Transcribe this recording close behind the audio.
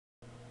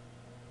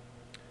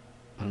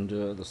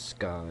Under the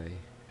sky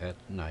at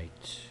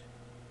night,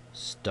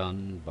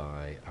 stunned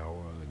by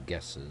our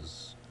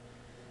guesses,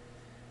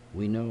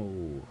 we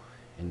know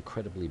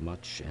incredibly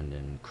much and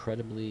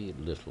incredibly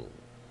little,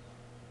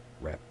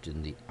 wrapped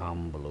in the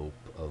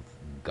envelope of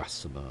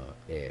gossamer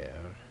air.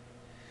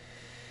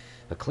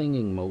 A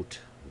clinging mote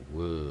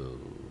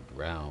whirled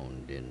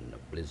round in a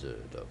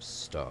blizzard of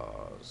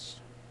stars,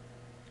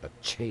 a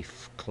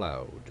chaff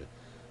cloud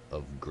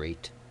of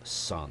great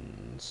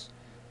suns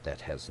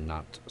that has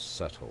not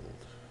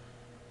settled.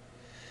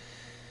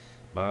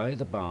 By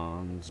the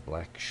barn's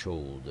black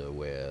shoulder,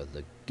 where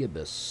the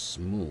gibbous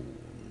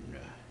moon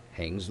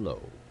hangs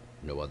low,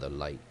 no other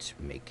light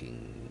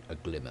making a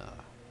glimmer,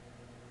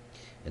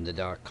 in the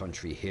dark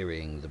country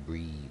hearing the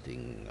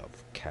breathing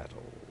of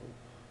cattle.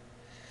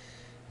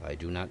 I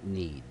do not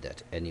need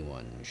that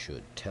anyone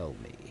should tell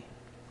me.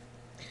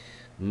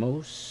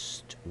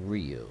 Most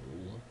real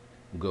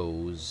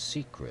goes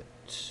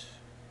secret,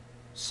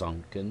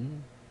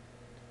 sunken,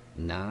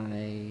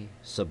 nigh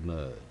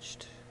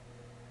submerged,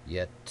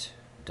 yet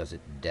does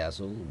it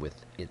dazzle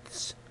with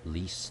its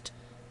least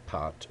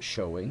part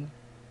showing,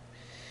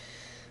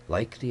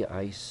 like the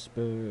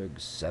iceberg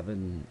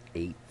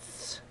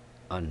 7/8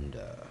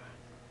 under,